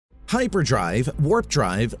Hyperdrive, warp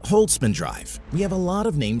drive, Holtzman drive. We have a lot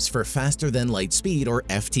of names for faster than light speed or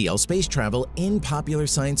FTL space travel in popular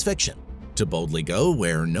science fiction, to boldly go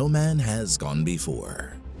where no man has gone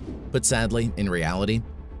before. But sadly, in reality,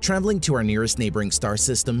 traveling to our nearest neighboring star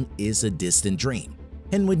system is a distant dream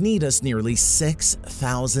and would need us nearly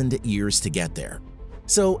 6,000 years to get there.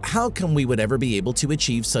 So how come we would ever be able to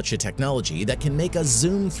achieve such a technology that can make us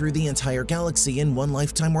zoom through the entire galaxy in one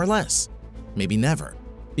lifetime or less? Maybe never.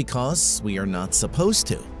 Because we are not supposed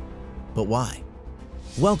to. But why?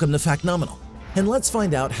 Welcome to Factnomenal, and let's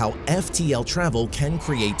find out how FTL travel can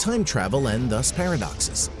create time travel and thus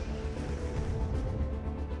paradoxes.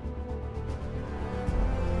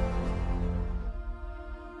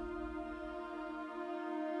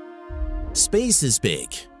 Space is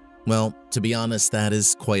big. Well, to be honest, that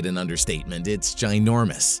is quite an understatement. It's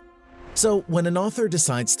ginormous. So when an author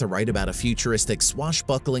decides to write about a futuristic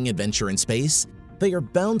swashbuckling adventure in space, they are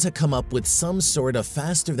bound to come up with some sort of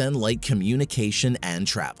faster-than-light communication and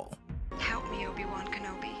travel. Help me, Obi-Wan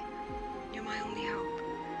Kenobi. You're my only hope.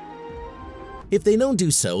 If they don't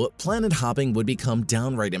do so, planet hopping would become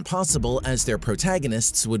downright impossible, as their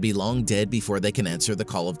protagonists would be long dead before they can answer the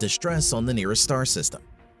call of distress on the nearest star system.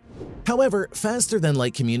 However,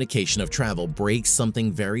 faster-than-light communication of travel breaks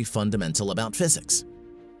something very fundamental about physics.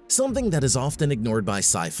 Something that is often ignored by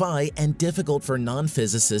sci-fi and difficult for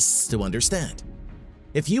non-physicists to understand.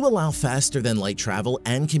 If you allow faster-than-light travel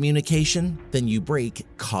and communication, then you break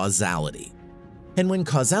causality. And when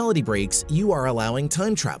causality breaks, you are allowing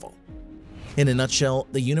time travel. In a nutshell,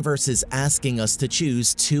 the universe is asking us to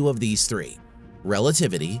choose two of these three: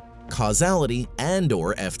 relativity, causality,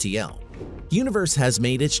 and/or FTL. Universe has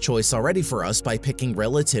made its choice already for us by picking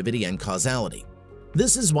relativity and causality.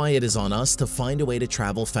 This is why it is on us to find a way to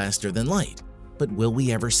travel faster than light. But will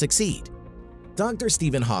we ever succeed? Dr.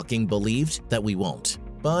 Stephen Hawking believed that we won't.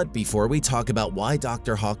 But before we talk about why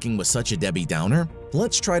Dr. Hawking was such a Debbie Downer,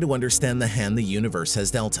 let's try to understand the hand the universe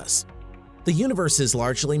has dealt us. The universe is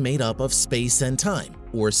largely made up of space and time,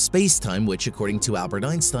 or space-time, which according to Albert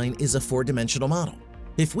Einstein is a four-dimensional model.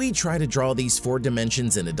 If we try to draw these four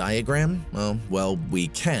dimensions in a diagram, well, we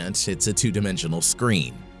can't. It's a two-dimensional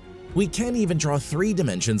screen. We can't even draw three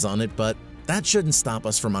dimensions on it, but that shouldn't stop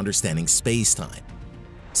us from understanding space-time.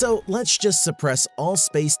 So let's just suppress all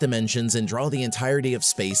space dimensions and draw the entirety of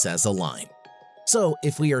space as a line. So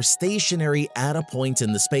if we are stationary at a point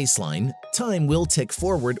in the spaceline, time will tick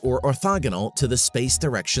forward or orthogonal to the space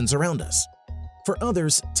directions around us. For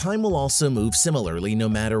others, time will also move similarly no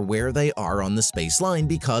matter where they are on the spaceline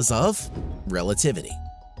because of relativity.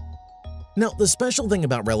 Now, the special thing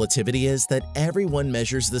about relativity is that everyone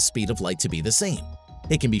measures the speed of light to be the same.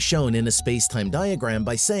 It can be shown in a space-time diagram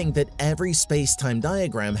by saying that every space-time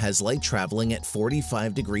diagram has light traveling at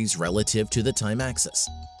 45 degrees relative to the time axis.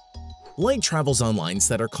 Light travels on lines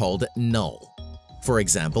that are called null. For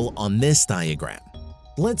example, on this diagram,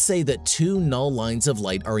 let's say that two null lines of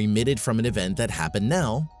light are emitted from an event that happened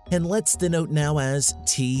now, and let's denote now as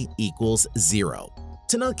t equals 0,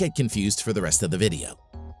 to not get confused for the rest of the video.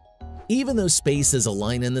 Even though space is a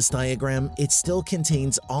line in this diagram, it still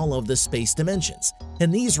contains all of the space dimensions,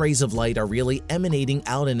 and these rays of light are really emanating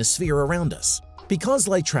out in a sphere around us. Because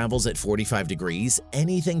light travels at 45 degrees,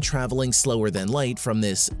 anything traveling slower than light from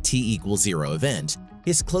this t equals 0 event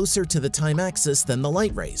is closer to the time axis than the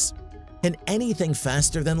light rays, and anything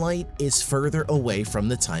faster than light is further away from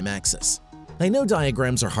the time axis. I know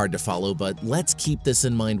diagrams are hard to follow, but let's keep this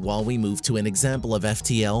in mind while we move to an example of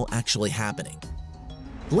FTL actually happening.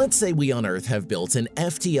 Let's say we on Earth have built an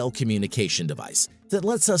FTL communication device that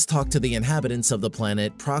lets us talk to the inhabitants of the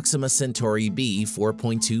planet Proxima Centauri b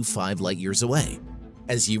 4.25 light-years away.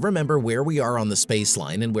 As you remember, where we are on the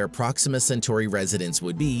spaceline and where Proxima Centauri residents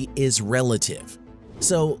would be is relative.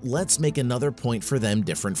 So let's make another point for them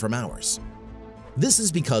different from ours. This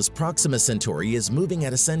is because Proxima Centauri is moving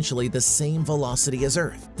at essentially the same velocity as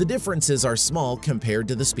Earth. The differences are small compared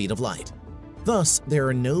to the speed of light. Thus, there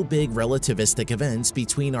are no big relativistic events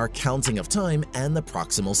between our counting of time and the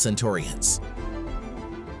proximal Centaurians.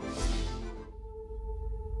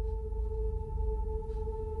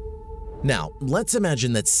 Now, let's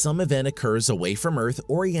imagine that some event occurs away from Earth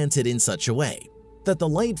oriented in such a way that the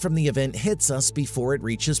light from the event hits us before it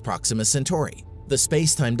reaches Proxima Centauri. The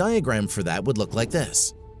space-time diagram for that would look like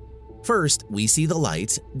this. First, we see the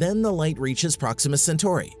light, then the light reaches Proxima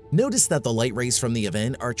Centauri. Notice that the light rays from the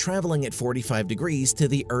event are traveling at 45 degrees to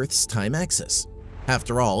the Earth's time axis.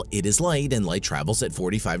 After all, it is light, and light travels at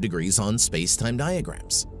 45 degrees on space-time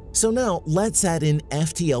diagrams. So now, let's add in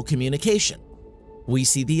FTL communication. We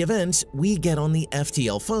see the event, we get on the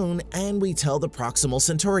FTL phone, and we tell the proximal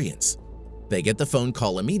Centaurians. They get the phone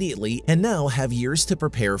call immediately and now have years to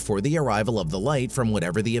prepare for the arrival of the light from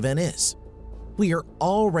whatever the event is. We are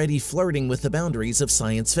already flirting with the boundaries of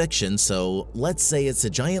science fiction, so let's say it's a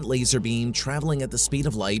giant laser beam traveling at the speed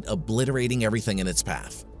of light, obliterating everything in its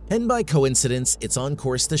path. And by coincidence, it's on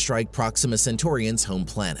course to strike Proxima Centauri's home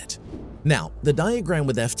planet. Now, the diagram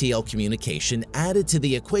with FTL communication added to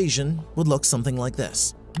the equation would look something like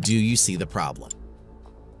this. Do you see the problem?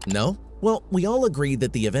 No? Well, we all agree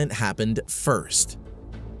that the event happened first.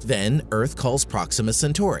 Then Earth calls Proxima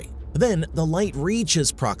Centauri. Then the light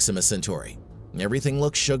reaches Proxima Centauri. Everything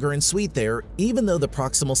looks sugar and sweet there. Even though the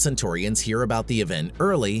Proximal Centaurians hear about the event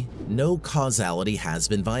early, no causality has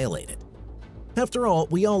been violated. After all,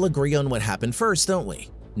 we all agree on what happened first, don't we?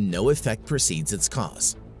 No effect precedes its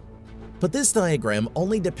cause. But this diagram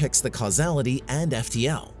only depicts the causality and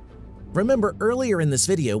FTL. Remember, earlier in this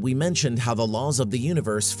video we mentioned how the laws of the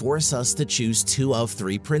universe force us to choose two of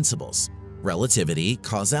three principles: relativity,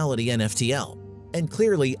 causality, and FTL. And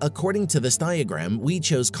clearly, according to this diagram, we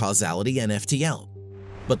chose causality and FTL.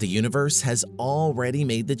 But the universe has already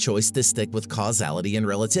made the choice to stick with causality and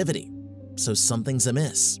relativity. So something's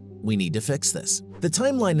amiss. We need to fix this. The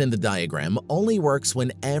timeline in the diagram only works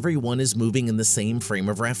when everyone is moving in the same frame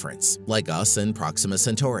of reference, like us and Proxima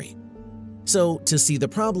Centauri. So, to see the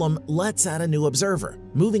problem, let's add a new observer,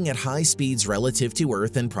 moving at high speeds relative to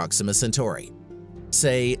Earth and Proxima Centauri.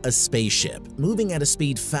 Say, a spaceship, moving at a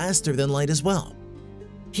speed faster than light as well.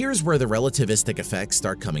 Here's where the relativistic effects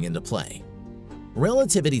start coming into play.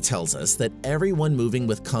 Relativity tells us that everyone moving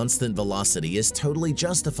with constant velocity is totally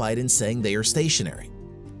justified in saying they are stationary.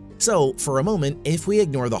 So, for a moment, if we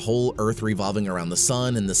ignore the whole Earth revolving around the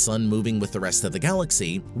Sun and the Sun moving with the rest of the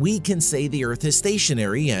galaxy, we can say the Earth is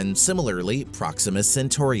stationary and, similarly, Proxima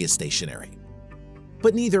Centauri is stationary.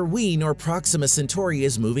 But neither we nor Proxima Centauri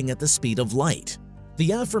is moving at the speed of light.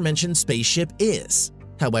 The aforementioned spaceship is.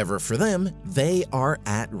 However, for them, they are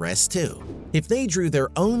at rest too. If they drew their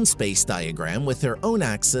own space diagram with their own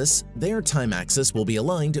axis, their time axis will be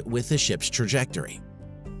aligned with the ship's trajectory.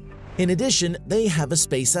 In addition, they have a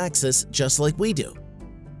space axis just like we do.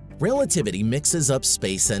 Relativity mixes up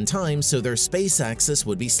space and time, so their space axis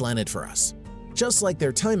would be slanted for us, just like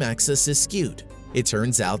their time axis is skewed. It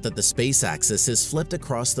turns out that the space axis is flipped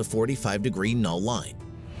across the 45-degree null line.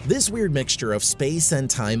 This weird mixture of space and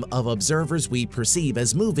time of observers we perceive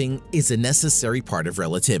as moving is a necessary part of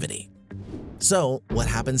relativity. So, what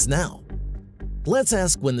happens now? Let's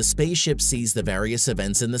ask when the spaceship sees the various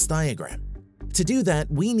events in this diagram. To do that,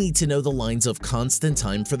 we need to know the lines of constant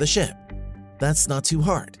time for the ship. That's not too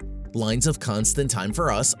hard. Lines of constant time for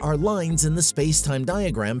us are lines in the space-time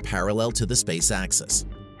diagram parallel to the space axis.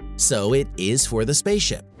 So it is for the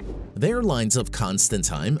spaceship. Their lines of constant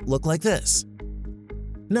time look like this.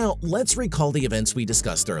 Now, let's recall the events we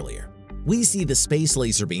discussed earlier. We see the space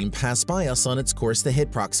laser beam pass by us on its course to hit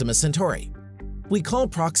Proxima Centauri. We call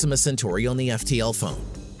Proxima Centauri on the FTL phone.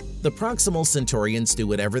 The Proximal Centaurians do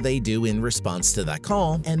whatever they do in response to that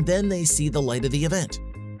call, and then they see the light of the event.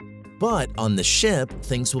 But on the ship,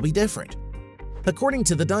 things will be different. According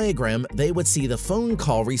to the diagram, they would see the phone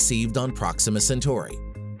call received on Proxima Centauri.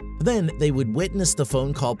 Then they would witness the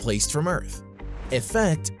phone call placed from Earth.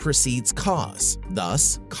 Effect precedes cause,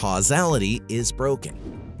 thus causality is broken.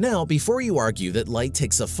 Now, before you argue that light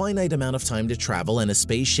takes a finite amount of time to travel and a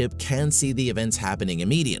spaceship can see the events happening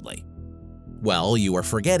immediately, well, you are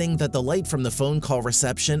forgetting that the light from the phone call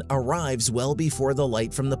reception arrives well before the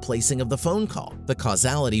light from the placing of the phone call. The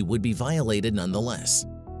causality would be violated nonetheless.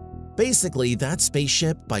 Basically, that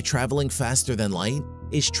spaceship, by traveling faster than light,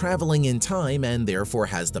 is traveling in time and therefore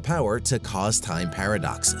has the power to cause time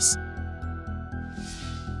paradoxes.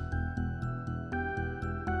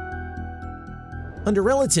 Under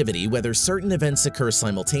relativity, whether certain events occur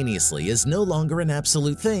simultaneously is no longer an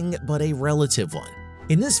absolute thing, but a relative one.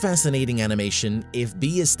 In this fascinating animation, if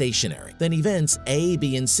B is stationary, then events A,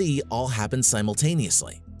 B, and C all happen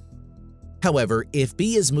simultaneously. However, if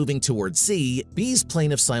B is moving towards C, B's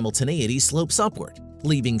plane of simultaneity slopes upward,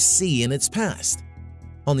 leaving C in its past.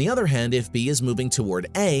 On the other hand, if B is moving toward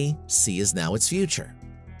A, C is now its future.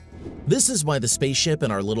 This is why the spaceship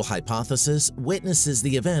in our little hypothesis witnesses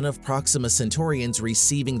the event of Proxima Centaurians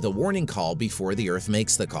receiving the warning call before the Earth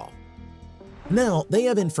makes the call. Now, they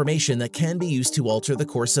have information that can be used to alter the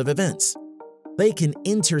course of events. They can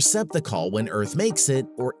intercept the call when Earth makes it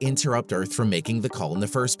or interrupt Earth from making the call in the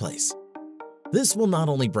first place. This will not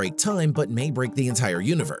only break time but may break the entire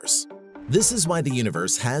universe. This is why the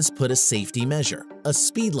universe has put a safety measure, a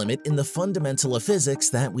speed limit in the fundamental of physics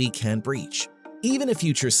that we can't breach. Even if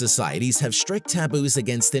future societies have strict taboos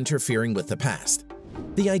against interfering with the past,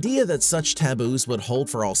 The idea that such taboos would hold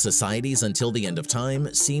for all societies until the end of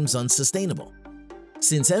time seems unsustainable.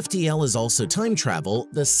 Since FTL is also time travel,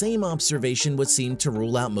 the same observation would seem to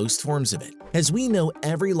rule out most forms of it. As we know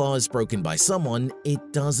every law is broken by someone,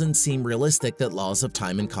 it doesn't seem realistic that laws of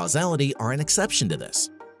time and causality are an exception to this,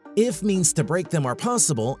 if means to break them are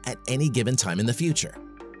possible at any given time in the future.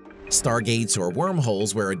 Stargates or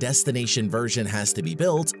wormholes where a destination version has to be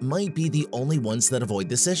built might be the only ones that avoid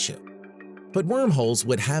this issue. But wormholes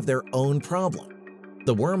would have their own problem.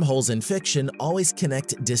 The wormholes in fiction always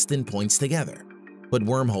connect distant points together, but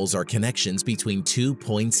wormholes are connections between 2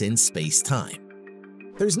 points in space-time.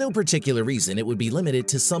 There's no particular reason it would be limited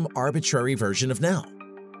to some arbitrary version of now.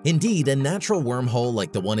 Indeed, a natural wormhole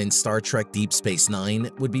like the one in Star Trek Deep Space Nine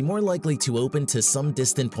would be more likely to open to some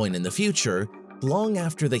distant point in the future, long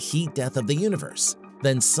after the heat death of the universe,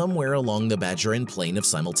 than somewhere along the Badgerian plane of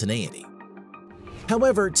simultaneity.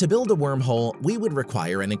 However, to build a wormhole, we would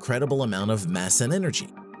require an incredible amount of mass and energy,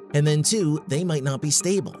 and then too, they might not be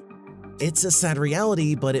stable. It's a sad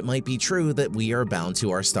reality, but it might be true that we are bound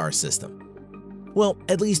to our star system. Well,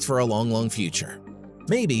 at least for a long, long future.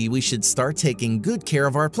 Maybe we should start taking good care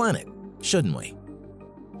of our planet, shouldn't we?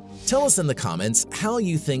 Tell us in the comments how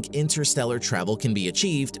you think interstellar travel can be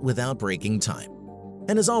achieved without breaking time.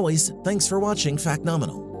 And as always, thanks for watching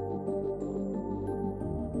Factnomenal.